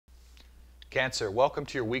Cancer, welcome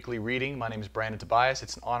to your weekly reading. My name is Brandon Tobias.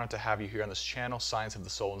 It's an honor to have you here on this channel, Science of the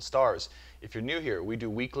Soul and Stars. If you're new here, we do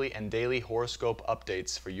weekly and daily horoscope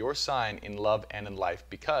updates for your sign in love and in life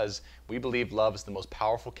because we believe love is the most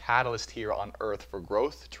powerful catalyst here on earth for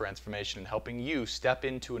growth, transformation, and helping you step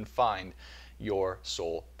into and find your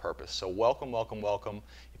soul purpose. So welcome, welcome, welcome.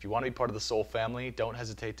 If you want to be part of the soul family, don't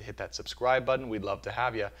hesitate to hit that subscribe button. We'd love to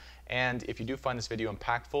have you. And if you do find this video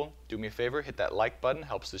impactful, do me a favor, hit that like button.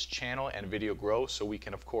 Helps this channel and video grow so we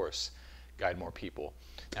can, of course, guide more people.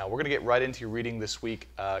 Now, we're going to get right into your reading this week,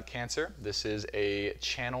 Cancer. This is a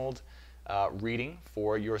channeled reading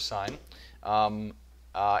for your sign. And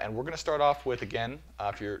we're going to start off with, again,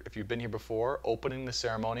 if you've been here before, opening the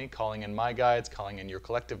ceremony, calling in my guides, calling in your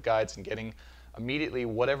collective guides, and getting immediately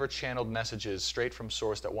whatever channeled messages straight from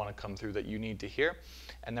source that want to come through that you need to hear.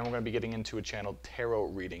 And then we're going to be getting into a channeled tarot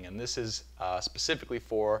reading. And this is specifically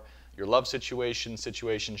for your love situation,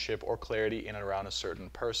 situationship, or clarity in and around a certain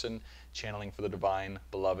person, channeling for the divine,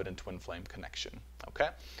 beloved, and twin flame connection. Okay?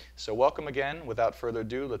 So welcome again. Without further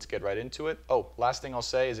ado, let's get right into it. Oh, last thing I'll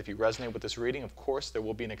say is if you resonate with this reading, of course, there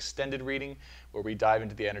will be an extended reading where we dive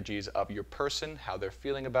into the energies of your person, how they're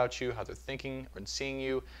feeling about you, how they're thinking and seeing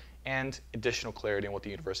you, and additional clarity on what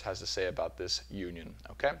the universe has to say about this union.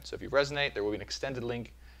 Okay? So if you resonate, there will be an extended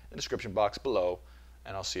link in the description box below,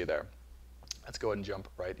 and I'll see you there. Let's go ahead and jump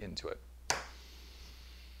right into it.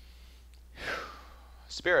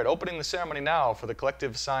 Spirit, opening the ceremony now for the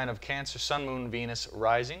collective sign of Cancer, Sun, Moon, Venus,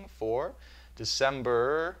 rising for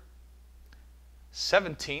December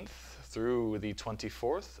 17th through the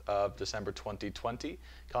 24th of December 2020.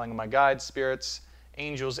 Calling in my guides, spirits,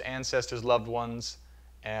 angels, ancestors, loved ones,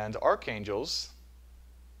 and archangels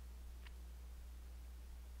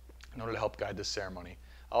in order to help guide this ceremony.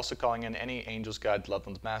 Also calling in any angels, guides, loved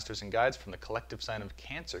ones, masters, and guides from the collective sign of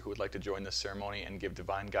Cancer who would like to join this ceremony and give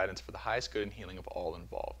divine guidance for the highest good and healing of all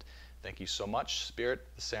involved. Thank you so much, Spirit.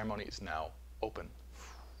 The ceremony is now open.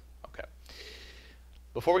 Okay.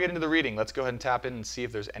 Before we get into the reading, let's go ahead and tap in and see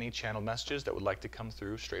if there's any channel messages that would like to come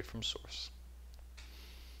through straight from source.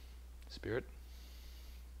 Spirit.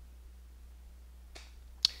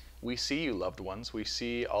 We see you, loved ones. We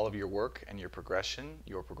see all of your work and your progression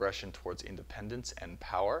towards independence and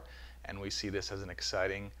power, and we see this as an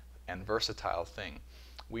exciting and versatile thing.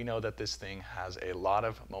 We know that this thing has a lot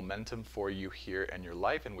of momentum for you here in your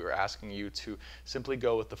life, and we're asking you to simply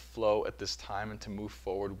go with the flow at this time and to move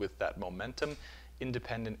forward with that momentum,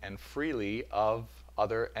 independent and freely of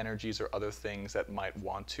other energies or other things that might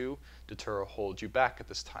want to deter or hold you back at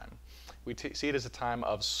this time. We see it as a time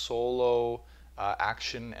of solo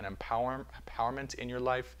action and empowerment in your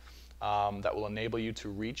life that will enable you to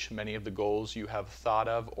reach many of the goals you have thought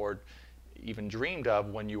of or even dreamed of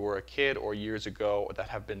when you were a kid or years ago that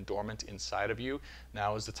have been dormant inside of you.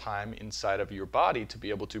 Now is the time inside of your body to be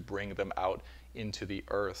able to bring them out into the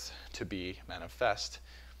earth to be manifest.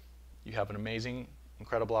 You have an amazing,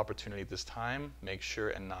 incredible opportunity this time. Make sure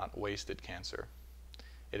and not waste it, Cancer.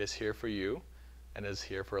 It is here for you and is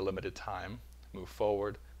here for a limited time. Move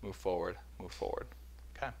forward. Move forward, move forward.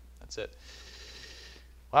 Okay, that's it.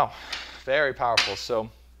 Wow, very powerful. So,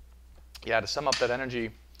 yeah, to sum up that energy,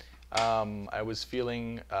 I was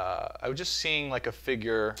just seeing like a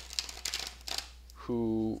figure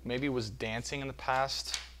who maybe was dancing in the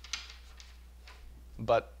past,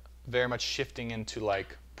 but very much shifting into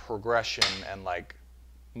like progression and like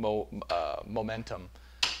momentum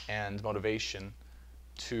and motivation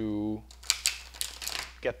to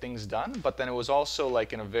get things done, but then it was also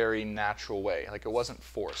like in a very natural way, like it wasn't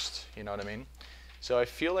forced, you know what I mean? So I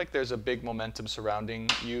feel like there's a big momentum surrounding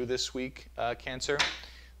you this week, Cancer,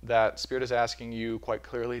 that Spirit is asking you quite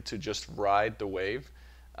clearly to just ride the wave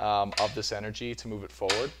of this energy, to move it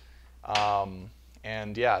forward.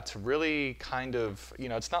 And yeah, to really kind of, you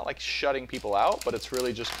know, it's not like shutting people out, but it's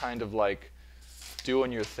really just kind of like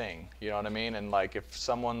doing your thing, you know what I mean? And like if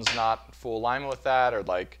someone's not full alignment with that, or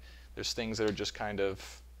like there's things that are just kind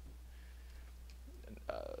of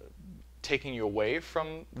taking you away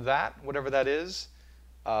from that, whatever that is,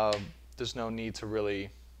 there's no need to really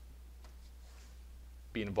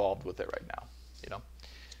be involved with it right now, you know?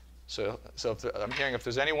 So I'm hearing if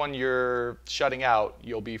there's anyone you're shutting out,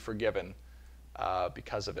 you'll be forgiven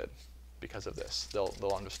because of it, because of this.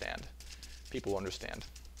 They'll understand. People will understand.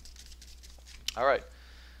 All right,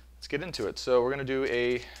 let's get into it. So we're going to do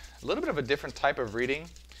a little bit of a different type of reading.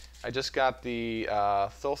 I just got the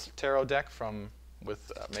Thoth Tarot deck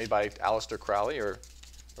made by Aleister Crowley, or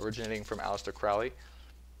originating from Aleister Crowley,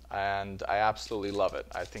 and I absolutely love it.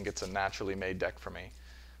 I think it's a naturally made deck for me.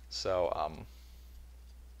 So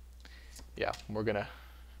yeah, we're gonna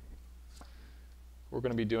we're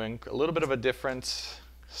going to be doing a little bit of a different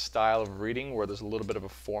style of reading where there's a little bit of a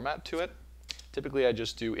format to it. Typically I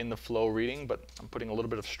just do in the flow reading, but I'm putting a little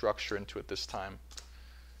bit of structure into it this time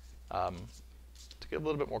to get a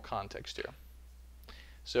little bit more context here.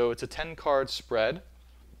 So it's a 10-card spread,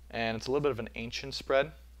 and it's a little bit of an ancient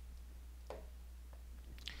spread.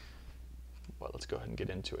 Well, let's go ahead and get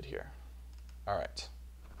into it here. All right.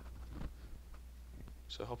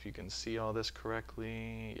 So I hope you can see all this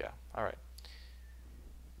correctly. Yeah, all right.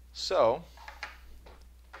 So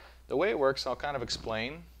the way it works, I'll kind of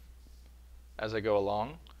explain as I go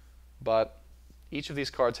along, but each of these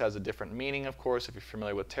cards has a different meaning, of course. If you're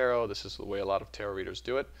familiar with tarot, this is the way a lot of tarot readers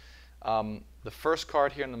do it. The first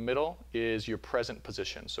card here in the middle is your present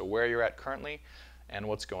position, so where you're at currently and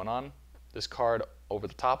what's going on. This card over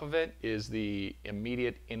the top of it is the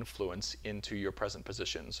immediate influence into your present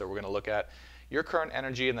position. So we're going to look at your current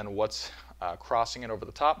energy and then what's crossing it over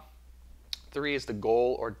the top. 3 is the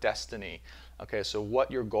goal or destiny. Okay, so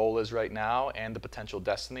what your goal is right now and the potential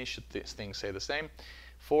destiny, should these things say the same.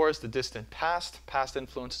 4 is the distant past, past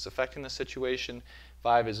influences affecting the situation.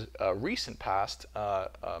 5 is recent past,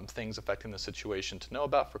 things affecting the situation to know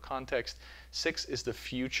about for context. 6 is the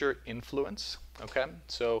future influence, okay?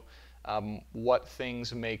 So what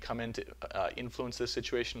things may come in to influence this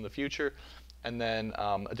situation in the future. And then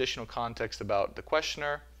additional context about the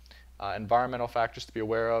questioner, environmental factors to be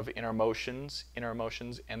aware of, inner emotions,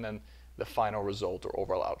 and then the final result or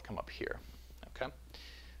overall outcome up here, okay?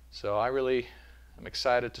 So I really am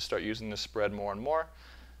excited to start using this spread more and more,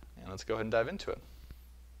 and let's go ahead and dive into it.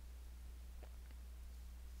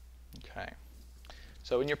 Okay,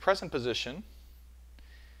 so in your present position,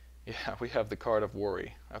 yeah, we have the card of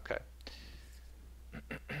worry, okay.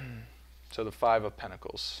 So the 5 of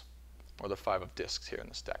Pentacles, or the 5 of Discs here in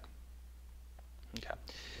this deck. Okay.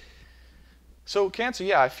 So Cancer,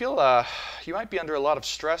 yeah, I feel you might be under a lot of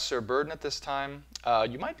stress or burden at this time.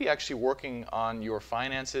 You might be actually working on your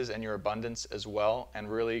finances and your abundance as well, and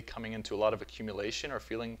really coming into a lot of accumulation or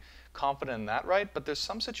feeling confident in that, right? But there's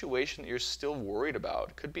some situation that you're still worried about.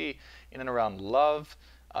 It could be in and around love,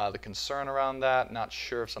 the concern around that, not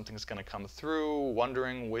sure if something's going to come through,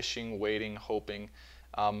 wondering, wishing, waiting, hoping,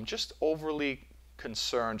 just overly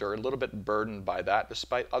concerned or a little bit burdened by that,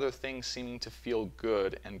 despite other things seeming to feel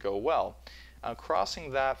good and go well.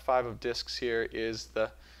 Crossing that 5 of Discs here is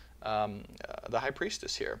the High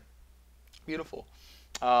Priestess here. Beautiful.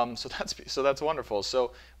 So that's wonderful.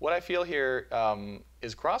 So what I feel here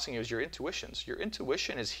is crossing you is your intuition. So your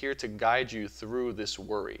intuition is here to guide you through this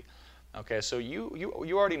worry. Okay, so you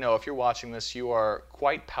already know, if you're watching this, you are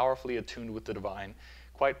quite powerfully attuned with the divine,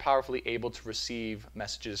 quite powerfully able to receive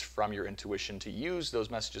messages from your intuition, to use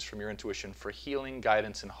those messages from your intuition for healing,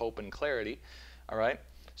 guidance, and hope and clarity. All right?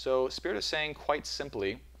 So Spirit is saying quite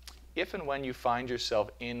simply, if and when you find yourself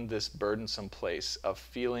in this burdensome place of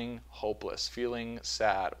feeling hopeless, feeling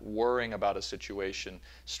sad, worrying about a situation,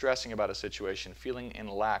 stressing about a situation, feeling in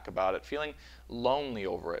lack about it, feeling lonely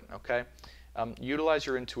over it, okay? Utilize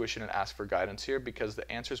your intuition and ask for guidance here, because the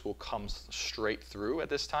answers will come straight through at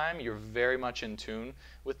this time. You're very much in tune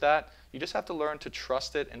with that. You just have to learn to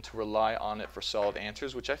trust it and to rely on it for solid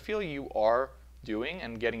answers, which I feel you are doing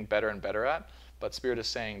and getting better and better at. But Spirit is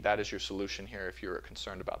saying that is your solution here if you're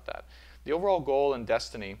concerned about that. The overall goal and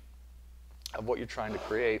destiny of what you're trying to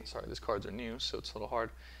create, sorry, these cards are new, so it's a little hard.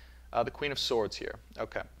 The Queen of Swords here.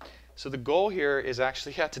 Okay. So the goal here is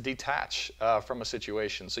actually to detach from a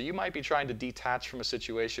situation. So you might be trying to detach from a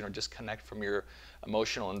situation or disconnect from your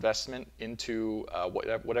emotional investment into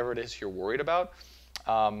whatever it is you're worried about.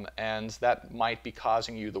 And that might be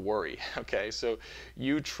causing you the worry, okay? So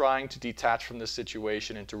you trying to detach from this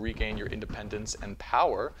situation and to regain your independence and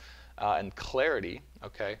power and clarity,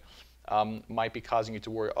 okay, might be causing you to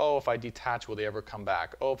worry, oh, if I detach, will they ever come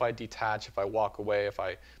back? Oh, if I detach, if I walk away, if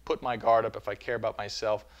I put my guard up, if I care about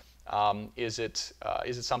myself, is it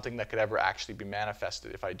something that could ever actually be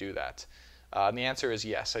manifested if I do that? And the answer is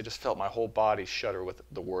yes. I just felt my whole body shudder with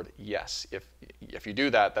the word yes. If you do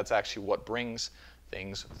that, that's actually what brings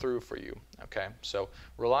things through for you, okay? So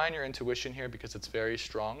rely on your intuition here, because it's very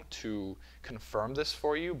strong to confirm this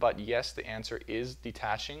for you. But yes, the answer is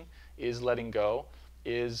detaching, is letting go,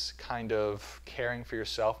 is kind of caring for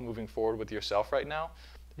yourself, moving forward with yourself right now,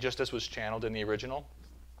 just as was channeled in the original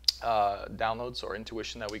downloads or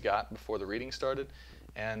intuition that we got before the reading started.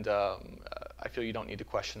 And I feel you don't need to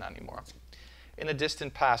question that anymore. In the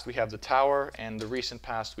distant past, we have the Tower, and the recent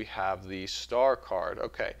past, we have the Star card.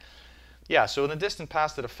 Okay. Yeah, so in the distant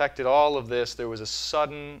past that affected all of this, there was a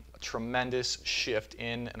sudden, tremendous shift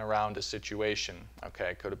in and around a situation.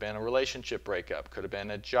 Okay, could have been a relationship breakup, could have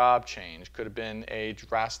been a job change, could have been a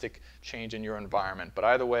drastic change in your environment. But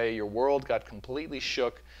either way, your world got completely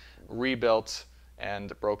shook, rebuilt,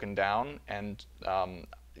 and broken down. And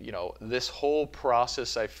this whole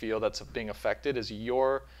process, I feel, that's being affected is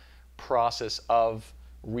your process of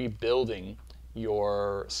rebuilding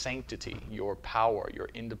your sanctity, your power, your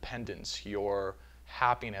independence, your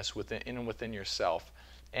happiness within yourself.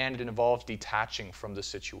 And it involves detaching from the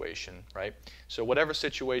situation, right? So whatever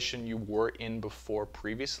situation you were in before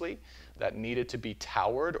previously that needed to be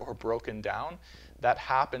towered or broken down, that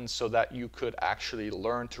happened so that you could actually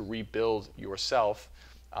learn to rebuild yourself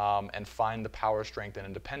and find the power, strength, and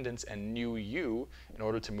independence and new you in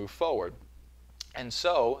order to move forward. And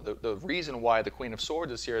so the reason why the Queen of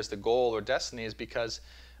Swords is here as the goal or destiny is because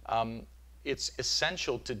it's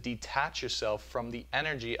essential to detach yourself from the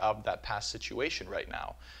energy of that past situation right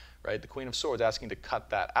now. Right? The Queen of Swords asking to cut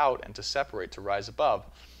that out and to separate, to rise above.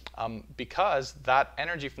 Because that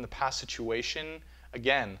energy from the past situation,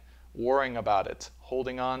 again, worrying about it,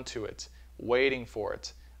 holding on to it, waiting for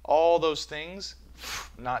it, all those things,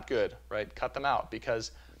 not good, right? Cut them out,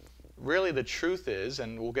 because really the truth is,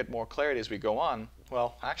 and we'll get more clarity as we go on,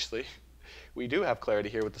 well, actually, we do have clarity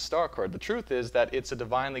here with the Star card. The truth is that it's a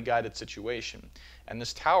divinely guided situation. And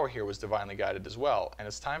this tower here was divinely guided as well. And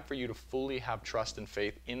it's time for you to fully have trust and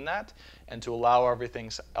faith in that and to allow everything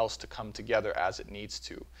else to come together as it needs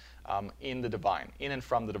to in the divine, in and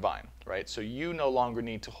from the divine, right? So you no longer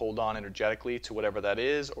need to hold on energetically to whatever that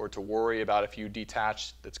is or to worry about if you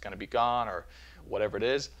detach, that's going to be gone or whatever it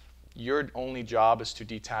is. Your only job is to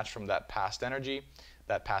detach from that past energy,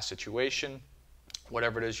 that past situation,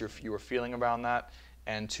 whatever it is you were feeling around that,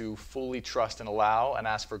 and to fully trust and allow and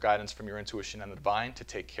ask for guidance from your intuition and the divine to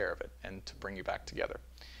take care of it and to bring you back together.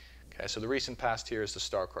 Okay, so the recent past here is the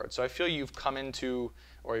Star card. So I feel you've come into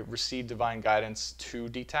or received divine guidance to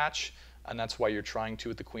detach, and that's why you're trying to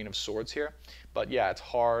with the Queen of Swords here. But yeah, it's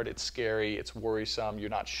hard, it's scary, it's worrisome, you're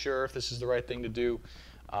not sure if this is the right thing to do,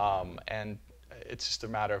 and it's just a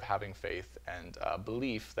matter of having faith and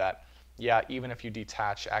belief that, yeah, even if you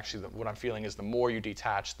detach, actually what I'm feeling is the more you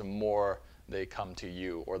detach, the more they come to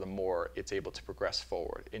you, or the more it's able to progress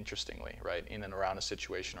forward, interestingly, right, in and around a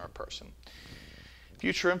situation or a person.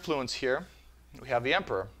 Future influence here, we have the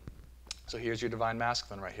Emperor. So here's your divine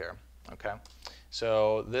masculine right here, okay?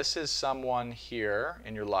 So this is someone here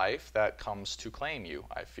in your life that comes to claim you,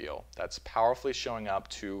 I feel. That's powerfully showing up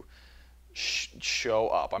to show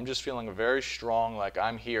up. I'm just feeling a very strong, like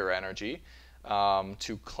I'm here energy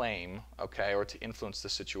to claim, okay, or to influence the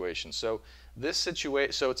situation. So this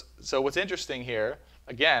situation, so what's interesting here,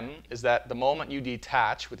 again, is that the moment you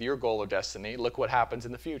detach with your goal or destiny, look what happens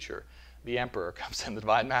in the future. The Emperor comes in, the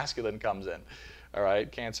divine masculine comes in. All right,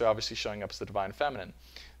 Cancer obviously showing up as the divine feminine.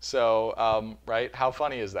 So, right, how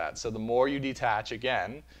funny is that? So the more you detach,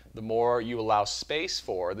 again, the more you allow space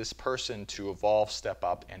for this person to evolve, step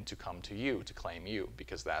up, and to come to you, to claim you,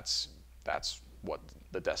 because that's what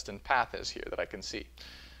the destined path is here that I can see.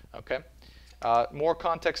 Okay. More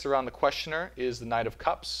context around the questioner is the Knight of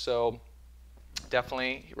Cups. So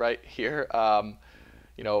definitely right here,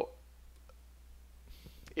 you know,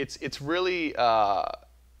 it's really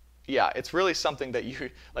yeah, it's really something that you,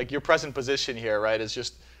 like your present position here, right, is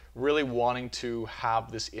just really wanting to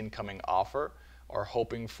have this incoming offer or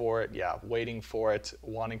hoping for it, yeah, waiting for it,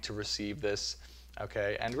 wanting to receive this,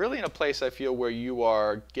 okay, and really in a place I feel where you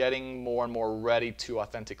are getting more and more ready to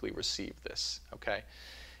authentically receive this, okay.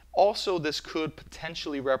 Also, this could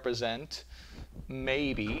potentially represent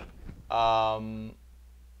maybe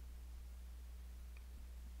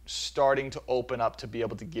starting to open up to be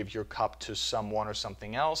able to give your cup to someone or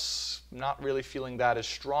something else. Not really feeling that as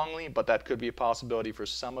strongly, but that could be a possibility for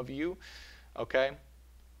some of you, okay?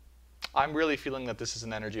 I'm really feeling that this is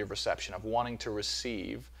an energy of reception, of wanting to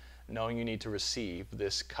receive, knowing you need to receive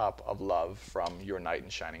this cup of love from your knight in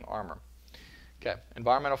shining armor. Okay,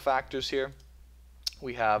 environmental factors here.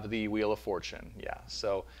 We have the Wheel of Fortune, yeah.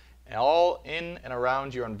 So all in and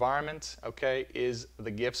around your environment, okay, is the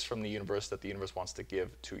gifts from the universe that the universe wants to give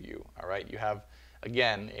to you, all right? You have,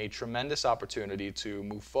 again, a tremendous opportunity to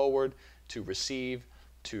move forward, to receive,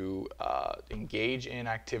 to engage in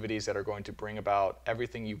activities that are going to bring about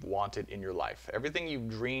everything you've wanted in your life, everything you've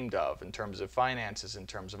dreamed of in terms of finances, in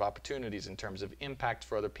terms of opportunities, in terms of impact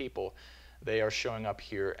for other people. They are showing up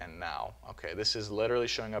here and now, okay? This is literally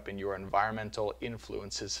showing up in your environmental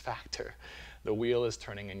influences factor. The wheel is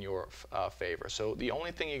turning in your favor. So the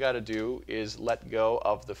only thing you got to do is let go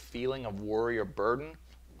of the feeling of worry or burden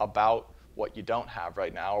about what you don't have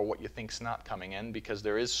right now or what you think's not coming in, because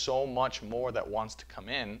there is so much more that wants to come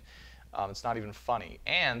in. It's not even funny.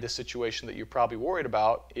 And this situation that you're probably worried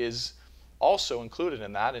about is also included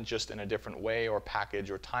in that, and just in a different way or package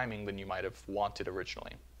or timing than you might have wanted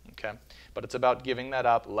originally. Okay? But it's about giving that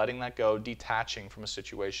up, letting that go, detaching from a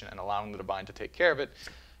situation, and allowing the divine to take care of it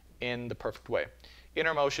in the perfect way.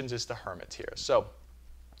 Inner emotions is the Hermit here. So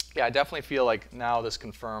yeah, I definitely feel like now this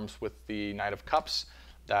confirms with the Knight of Cups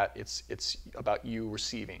that it's about you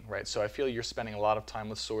receiving, right? So I feel you're spending a lot of time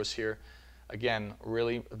with Source here. Again,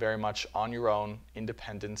 really very much on your own,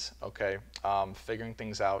 independent, okay? Figuring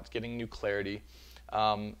things out, getting new clarity,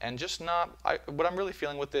 and just not, what I'm really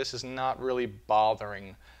feeling with this is not really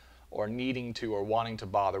bothering or needing to or wanting to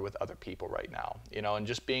bother with other people right now, you know, and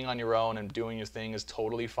just being on your own and doing your thing is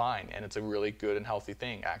totally fine, and it's a really good and healthy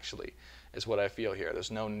thing, actually, is what I feel here.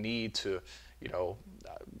 There's no need to, you know,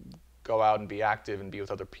 go out and be active and be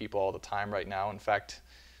with other people all the time right now. In fact,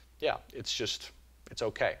 yeah, it's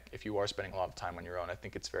okay if you are spending a lot of time on your own. I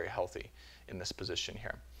think it's very healthy in this position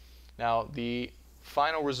here. Now, the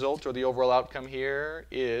final result or the overall outcome here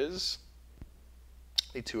is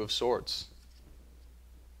the Two of Swords.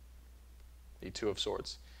 The Two of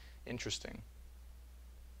Swords. Interesting.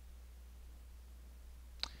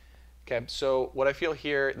 Okay, so what I feel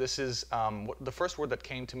here, this is, the first word that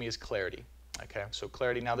came to me is clarity. Okay, so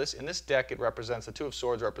clarity. Now in this deck, it represents, the Two of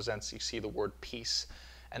Swords represents, you see the word peace.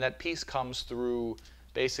 And that peace comes through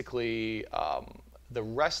basically the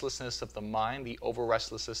restlessness of the mind, the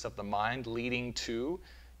over-restlessness of the mind, leading to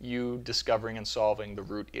you discovering and solving the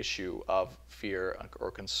root issue of fear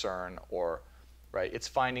or concern, or, right? It's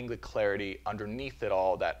finding the clarity underneath it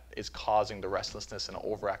all that is causing the restlessness and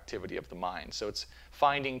overactivity of the mind. So it's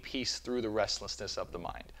finding peace through the restlessness of the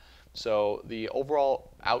mind. So the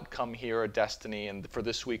overall outcome here, or destiny, and for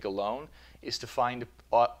this week alone, is to find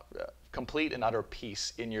complete and utter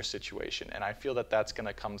peace in your situation. And I feel that that's going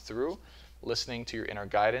to come through listening to your inner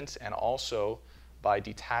guidance, and also by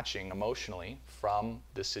detaching emotionally from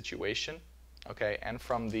this situation, okay, and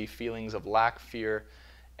from the feelings of lack, fear,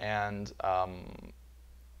 and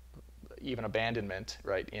even abandonment,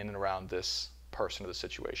 right, in and around this person or the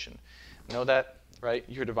situation. Know that, right,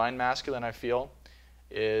 your divine masculine, I feel,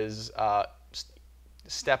 is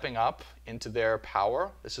stepping up into their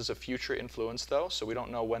power. This is a future influence, though, so we don't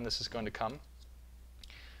know when this is going to come.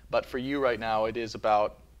 But for you right now, it is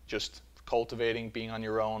about just cultivating, being on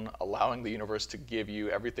your own, allowing the universe to give you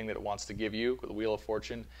everything that it wants to give you, the Wheel of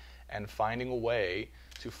Fortune, and finding a way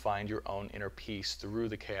to find your own inner peace through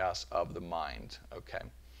the chaos of the mind, okay?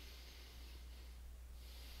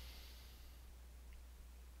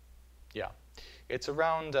 Yeah, it's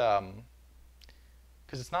around,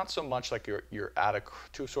 because it's not so much like you're at a,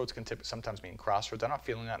 Two of Swords can sometimes mean crossroads. I'm not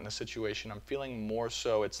feeling that in this situation. I'm feeling more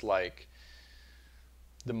so it's like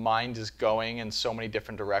the mind is going in so many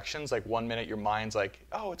different directions. Like one minute your mind's like,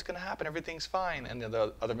 oh, it's going to happen, everything's fine. And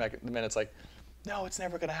the other minute it's like, no, it's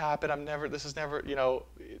never going to happen. This is never, you know,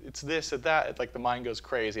 it's this or that. It's like the mind goes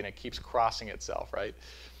crazy and it keeps crossing itself, right?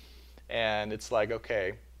 And it's like,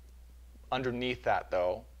 okay, underneath that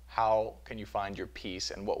though, how can you find your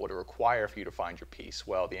peace, and what would it require for you to find your peace?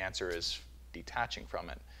 Well, the answer is detaching from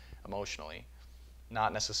it emotionally.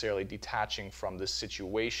 Not necessarily detaching from this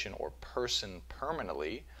situation or person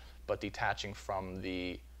permanently, but detaching from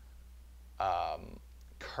the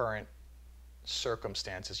current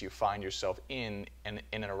circumstances you find yourself in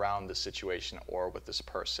and around this situation or with this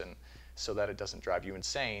person, so that it doesn't drive you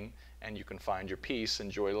insane, and you can find your peace,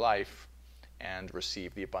 enjoy life, and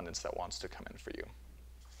receive the abundance that wants to come in for you.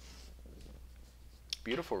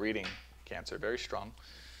 Beautiful reading, Cancer, very strong.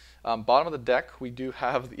 Bottom of the deck, we do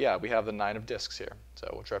have, we have the Nine of Discs here,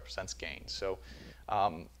 so which represents gain. So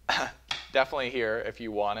definitely here, if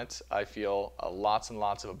you want it, I feel lots and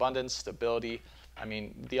lots of abundance, stability. I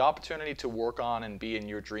mean, the opportunity to work on and be in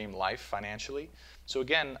your dream life financially. So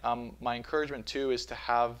again, my encouragement too is to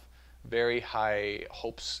have very high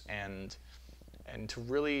hopes and to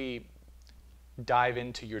really dive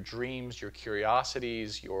into your dreams, your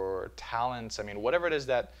curiosities, your talents. I mean, whatever it is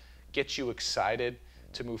that gets you excited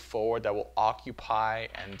to move forward, that will occupy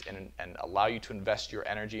and allow you to invest your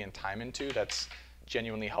energy and time into, that's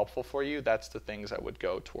genuinely helpful for you, that's the things I would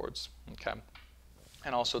go towards, okay?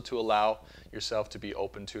 And also to allow yourself to be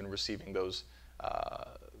open to and receiving those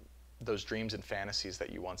dreams and fantasies that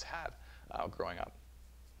you once had growing up,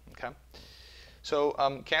 okay? So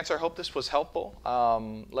Cancer, I hope this was helpful.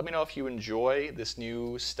 Let me know if you enjoy this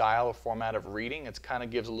new style or format of reading. It kind of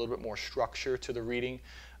gives a little bit more structure to the reading.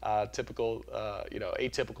 Atypical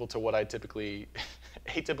to what I typically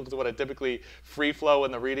free flow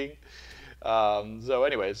in the reading. So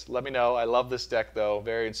anyways, let me know. I love this deck, though.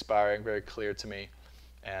 Very inspiring, very clear to me,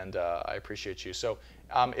 and I appreciate you. So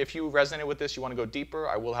if you resonate with this, you want to go deeper,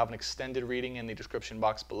 I will have an extended reading in the description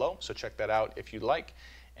box below, so check that out if you'd like.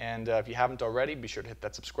 And if you haven't already, be sure to hit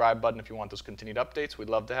that subscribe button if you want those continued updates. We'd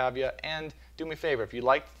love to have you. And do me a favor, if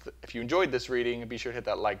you enjoyed this reading, be sure to hit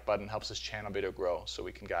that like button. It helps this channel video grow so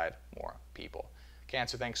we can guide more people.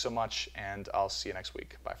 Cancer, thanks so much, and I'll see you next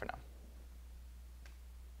week. Bye for now.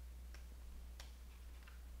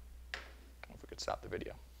 If we could stop the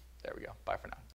video. There we go. Bye for now.